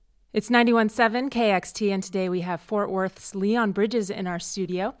It's 91.7 KXT, and today we have Fort Worth's Leon Bridges in our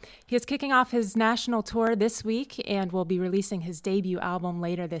studio. He is kicking off his national tour this week and will be releasing his debut album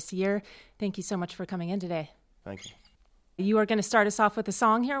later this year. Thank you so much for coming in today. Thank you. You are going to start us off with a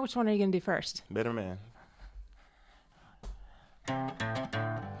song here. Which one are you going to do first? Better Man.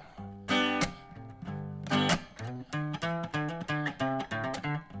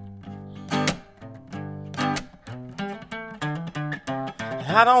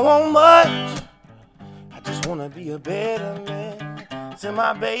 I don't want much, I just wanna be a better man to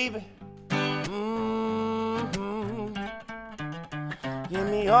my baby. Give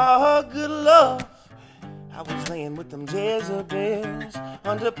me all her good love. I was laying with them Jezebels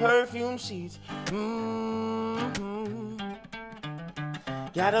under perfume sheets.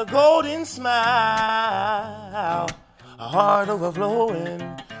 Got a golden smile, a heart overflowing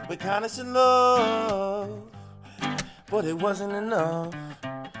with kindness and love, but it wasn't enough.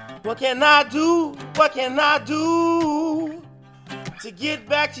 What can I do? What can I do to get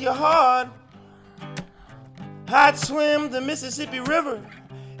back to your heart? I'd swim the Mississippi River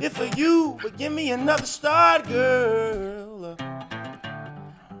if for you would give me another start, girl.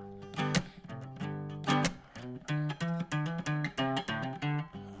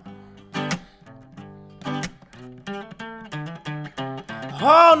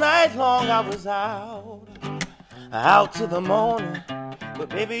 All night long I was out till the morning. But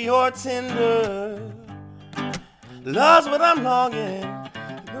baby, you're tender. Love's what I'm longing.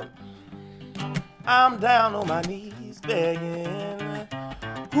 I'm down on my knees begging.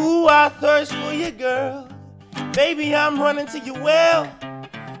 Ooh, I thirst for you, girl. Baby, I'm running to your well.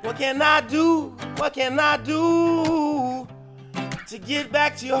 What can I do? What can I do to get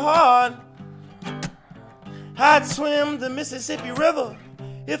back to your heart? I'd swim the Mississippi River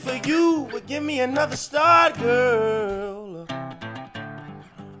if for you would give me another start, girl.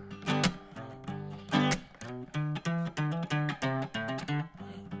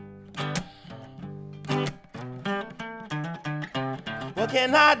 What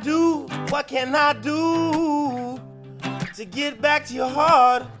can I do? What can I do to get back to your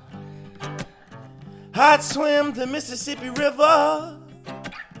heart? I'd swim the Mississippi River.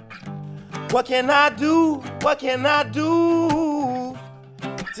 What can I do? What can I do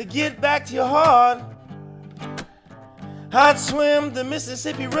to get back to your heart? I'd swim the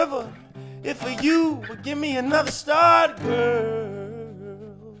Mississippi River if for you would give me another start, girl.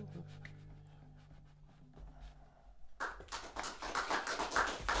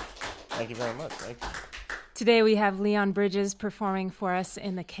 Thank you very much. Thank you. Today we have Leon Bridges performing for us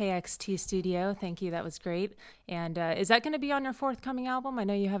in the KXT studio. Thank you. That was great. And is that going to be on your forthcoming album? I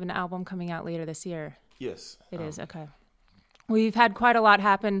know you have an album coming out later this year. Yes. It is. Okay. We've had quite a lot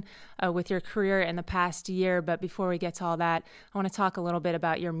happen with your career in the past year, but before we get to all that, I want to talk a little bit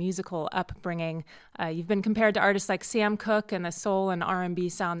about your musical upbringing. You've been compared to artists like Sam Cooke and the soul and R&B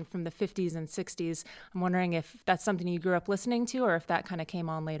sound from the 50s and 60s. I'm wondering if that's something you grew up listening to or if that kind of came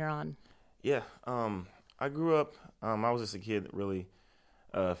on later on. Yeah, I grew up, I was just a kid that really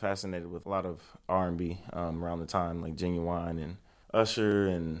fascinated with a lot of R&B around the time, like Genuine and Usher,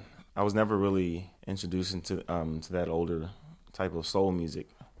 and I was never really introduced into to that older type of soul music.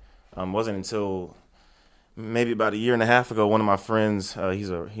 Wasn't until maybe about a year and a half ago, one of my friends, he's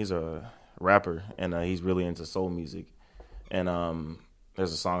a rapper, and he's really into soul music, and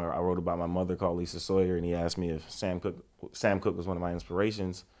there's a song I wrote about my mother called Lisa Sawyer, and he asked me if Sam Cooke was one of my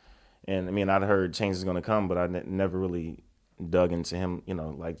inspirations. And I mean, I'd heard Change Is Gonna Come, but I never really dug into him,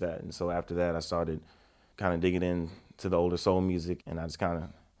 like that. And so after that, I started kind of digging into the older soul music, and I just kind of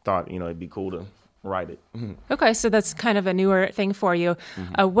thought, it'd be cool to write it. Okay, so that's kind of a newer thing for you.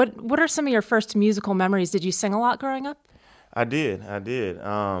 Mm-hmm. What are some of your first musical memories? Did you sing a lot growing up? I did.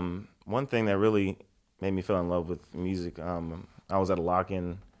 One thing that really made me fall in love with music, I was at a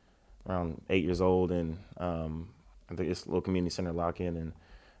lock-in around 8 years old, and I think it's a little community center lock-in, and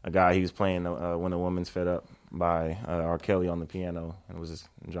a guy, he was playing When a Woman's Fed Up by R. Kelly on the piano, and it was just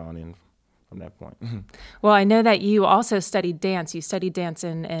drawn in from that point. Well, I know that you also studied dance. You studied dance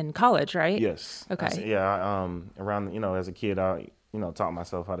in college, right? Yes. Okay. Around, as a kid, I, taught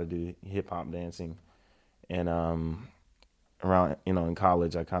myself how to do hip-hop dancing. And around, in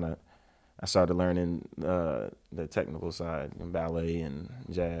college, I started learning the technical side, and ballet and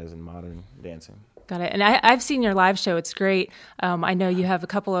jazz and modern dancing. Got it. And I've seen your live show. It's great. I know you have a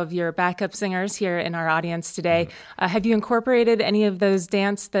couple of your backup singers here in our audience today. Mm-hmm. Have you incorporated any of those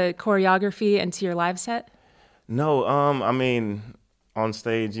the choreography into your live set? No. I mean, on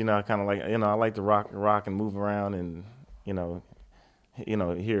stage, I kind of like, I like to rock and move around and,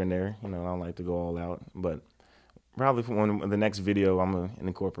 here and there. I don't like to go all out. But Probably for the next video, I'm going to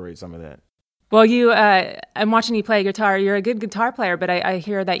incorporate some of that. Well, I'm watching you play guitar. You're a good guitar player, but I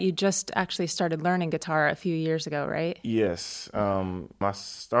hear that you just actually started learning guitar a few years ago, right? Yes. I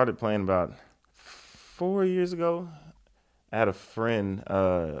started playing about 4 years ago. I had a friend,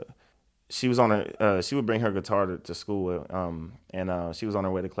 she was on she would bring her guitar to school, and she was on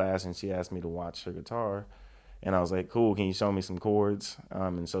her way to class, and she asked me to watch her guitar. And I was like, cool, can you show me some chords?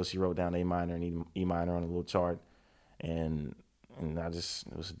 And so she wrote down A minor and E minor on a little chart. And I just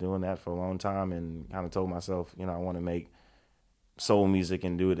was doing that for a long time and kind of told myself, I want to make soul music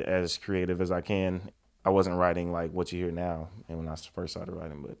and do it as creative as I can. I wasn't writing like what you hear now and when I first started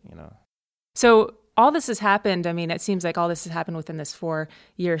writing, but. So all this has happened. I mean, it seems like all this has happened within this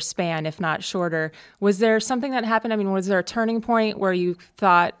 4-year span, if not shorter. Was there something that happened? I mean, was there a turning point where you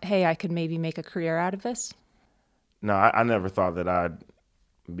thought, hey, I could maybe make a career out of this? No, I never thought that I'd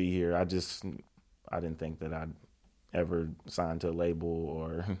be here. I didn't think that I'd ever sign to a label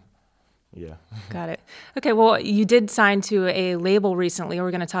or, yeah. Got it. Okay, well, you did sign to a label recently.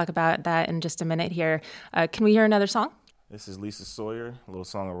 We're going to talk about that in just a minute here. Can we hear another song? This is Lisa Sawyer, a little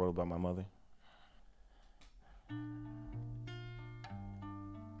song I wrote about my mother.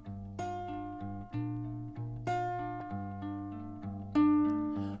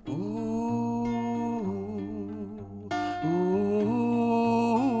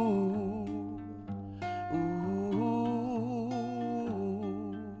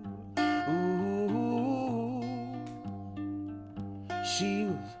 She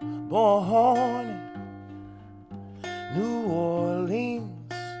was born in New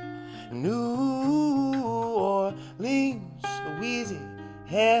Orleans,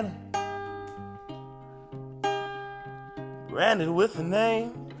 Louisiana, branded with the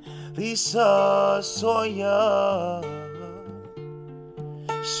name Lisa Sawyer,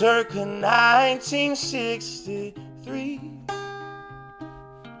 circa 1963.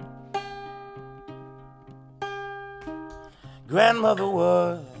 Grandmother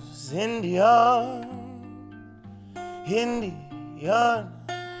was Indian.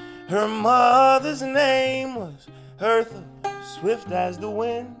 Her mother's name was Hertha, swift as the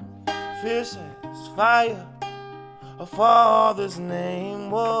wind, fierce as fire. Her father's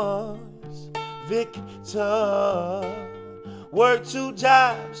name was Victor. Worked 2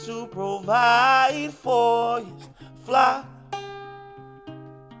 jobs to provide for his flock.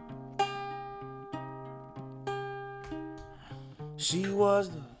 She was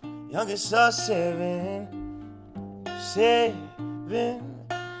the youngest of seven.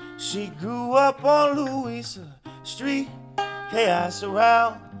 She grew up on Louisa Street, chaos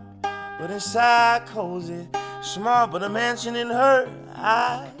around, but inside cozy, smart but a mansion in her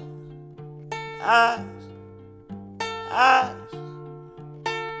eyes.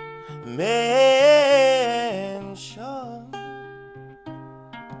 Mansion.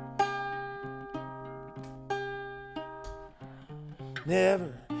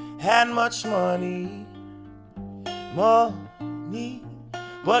 Never had much money, but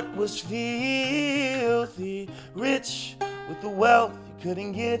was filthy rich with the wealth you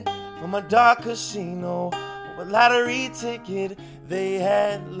couldn't get from a dark casino or a lottery ticket. They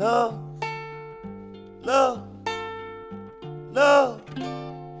had love,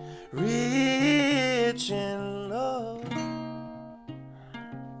 rich in love.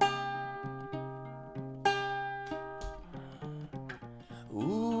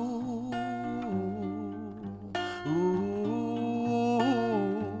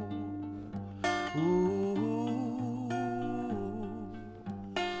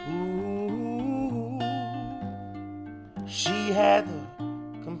 She had the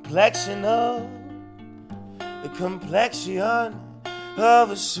complexion of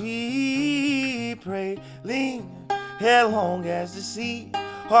a sweet praline, hair long as the sea,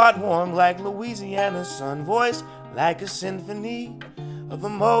 heart warm like Louisiana sun, voice like a symphony of the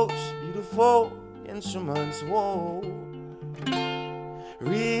most beautiful instruments. Whoa,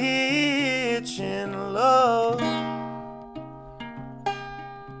 rich in love.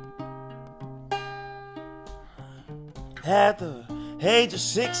 At the age of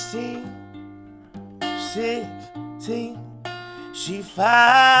 16, she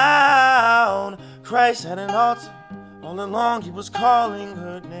found Christ at an altar. All along he was calling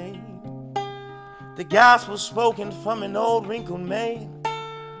her name. The gospel spoken from an old wrinkled Maine.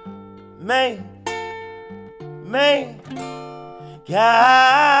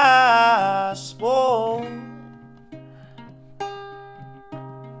 Gospel.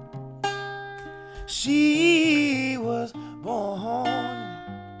 She was born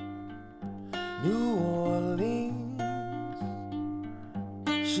in New Orleans.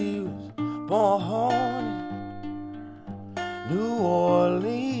 She was born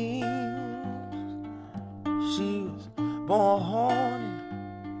born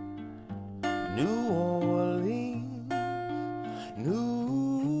in New Orleans,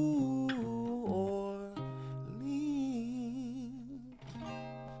 New Orleans.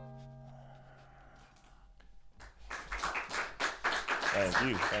 Thank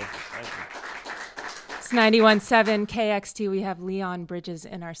you. It's 91.7 KXT. We have Leon Bridges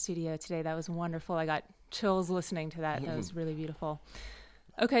in our studio today. That was wonderful. I got chills listening to that. That was really beautiful.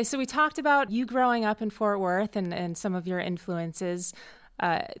 Okay, so we talked about you growing up in Fort Worth and some of your influences.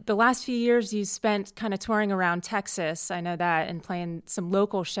 The last few years you spent kind of touring around Texas, I know that, and playing some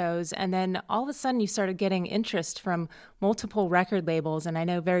local shows. And then all of a sudden you started getting interest from multiple record labels. And I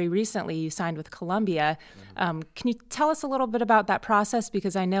know very recently you signed with Columbia. Can you tell us a little bit about that process?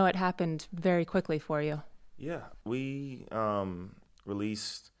 Because I know it happened very quickly for you. Yeah, we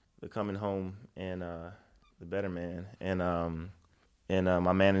released The Coming Home and The Better Man. And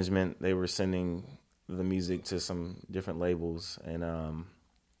my management, they were sending the music to some different labels, and I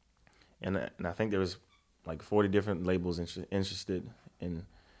think there was like 40 different labels interested in,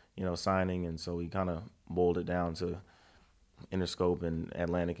 signing, and so we kind of boiled it down to Interscope and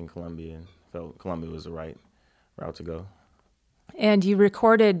Atlantic and Columbia, and felt Columbia was the right route to go. And you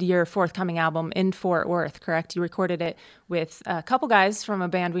recorded your forthcoming album in Fort Worth, correct? You recorded it with a couple guys from a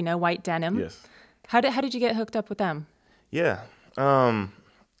band we know, White Denim. Yes. How did you get hooked up with them? Yeah. I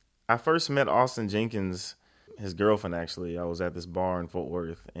first met Austin Jenkins, his girlfriend, actually. I was at this bar in Fort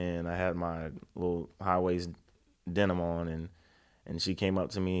Worth, and I had my little high-waist denim on, and she came up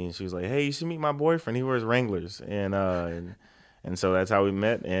to me, and she was like, hey, you should meet my boyfriend. He wears Wranglers. And so that's how we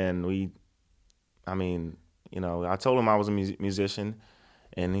met, and I told him I was a musician,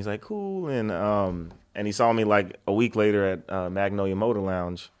 and he's like, cool. And he saw me like a week later at Magnolia Motor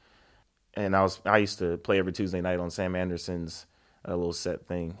Lounge, and I used to play every Tuesday night on Sam Anderson's a little set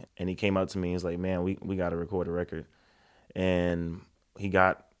thing, and he came up to me. He's like, man, we got to record a record. And he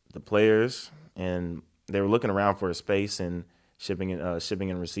got the players, and they were looking around for a space and shipping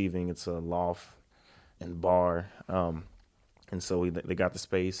and receiving. It's a loft and bar, and so they got the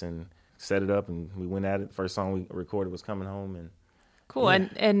space and set it up, and we went at it. The first song we recorded was Coming Home. And cool. Yeah.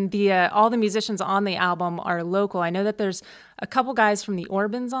 And the all the musicians on the album are local. I know that there's a couple guys from the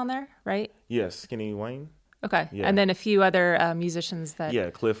Orbans on there, right? Yes, Kenny Wayne. Okay, yeah. And then a few other musicians that... Yeah,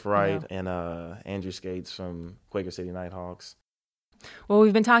 Cliff Wright and Andrew Skates from Quaker City Nighthawks. Well,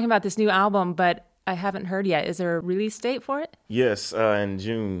 we've been talking about this new album, but I haven't heard yet. Is there a release date for it? Yes, in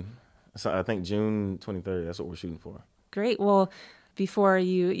June. So I think June 23rd. That's what we're shooting for. Great. Well, before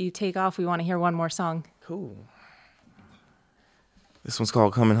you take off, we want to hear one more song. Cool. This one's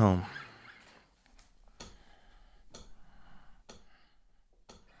called Coming Home.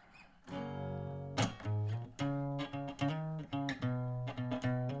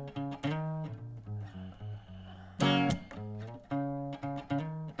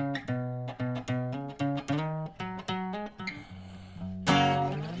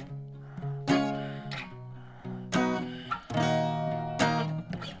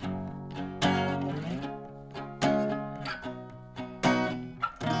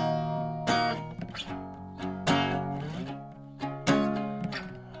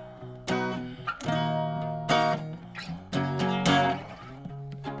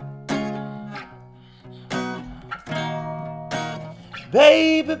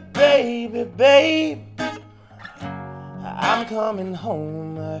 Baby, baby, babe, I'm coming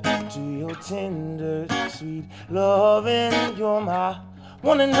home to your tender, sweet loving. You're my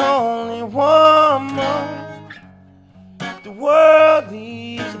one and only woman. The world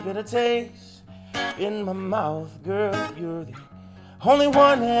leaves a bitter taste in my mouth, girl. You're the only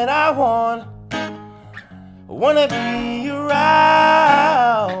one that I wanna be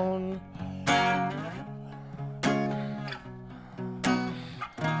around.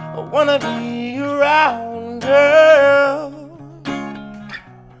 I wanna be around, girl.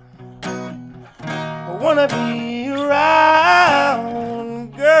 I wanna be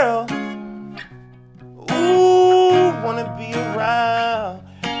around, girl. Ooh, wanna be around,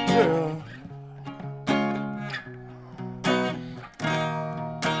 girl.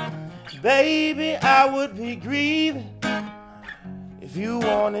 Baby, I would be grieving if you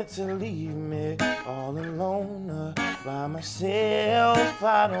wanted to leave me all alone by myself.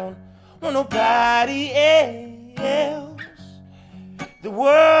 I don't want nobody else. The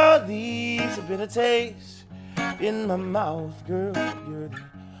world leaves a bitter taste in my mouth, girl. You're the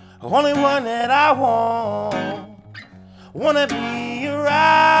only one that I wanna be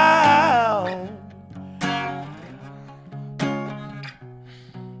around.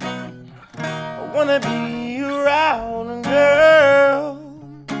 I wanna be around, girl.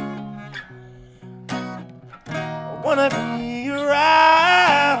 I wanna be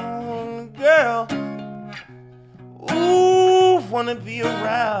wanna be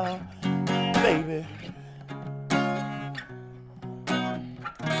around, baby.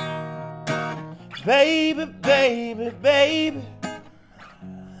 Baby, baby, baby,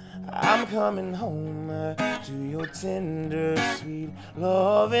 I'm coming home to your tender, sweet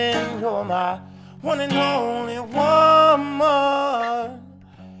loving. You're my one and only woman.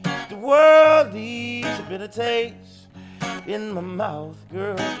 The world leaves a bitter taste in my mouth,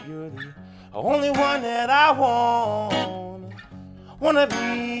 girl. You're the only one that I wanna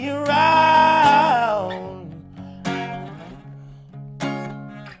be around.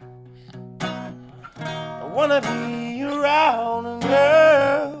 I wanna be around,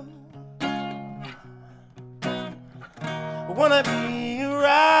 girl. I wanna be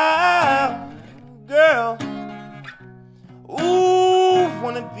around, girl. Ooh,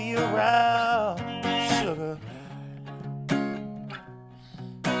 wanna be around, sugar.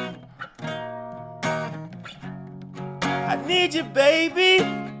 I need you, baby.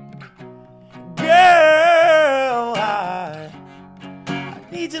 Girl, I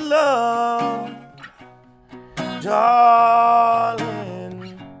need your love, darling.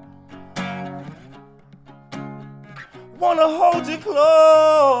 Wanna hold you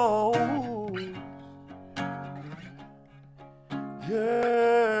close,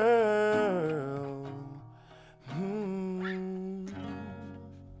 girl.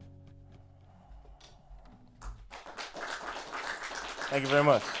 Thank you very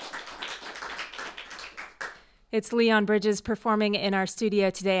much. It's Leon Bridges performing in our studio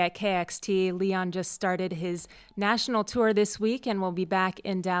today at KXT. Leon just started his national tour this week and will be back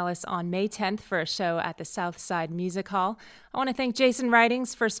in Dallas on May 10th for a show at the Southside Music Hall. I want to thank Jason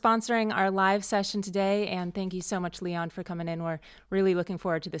Writings for sponsoring our live session today, and thank you so much, Leon, for coming in. We're really looking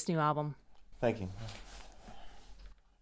forward to this new album. Thank you.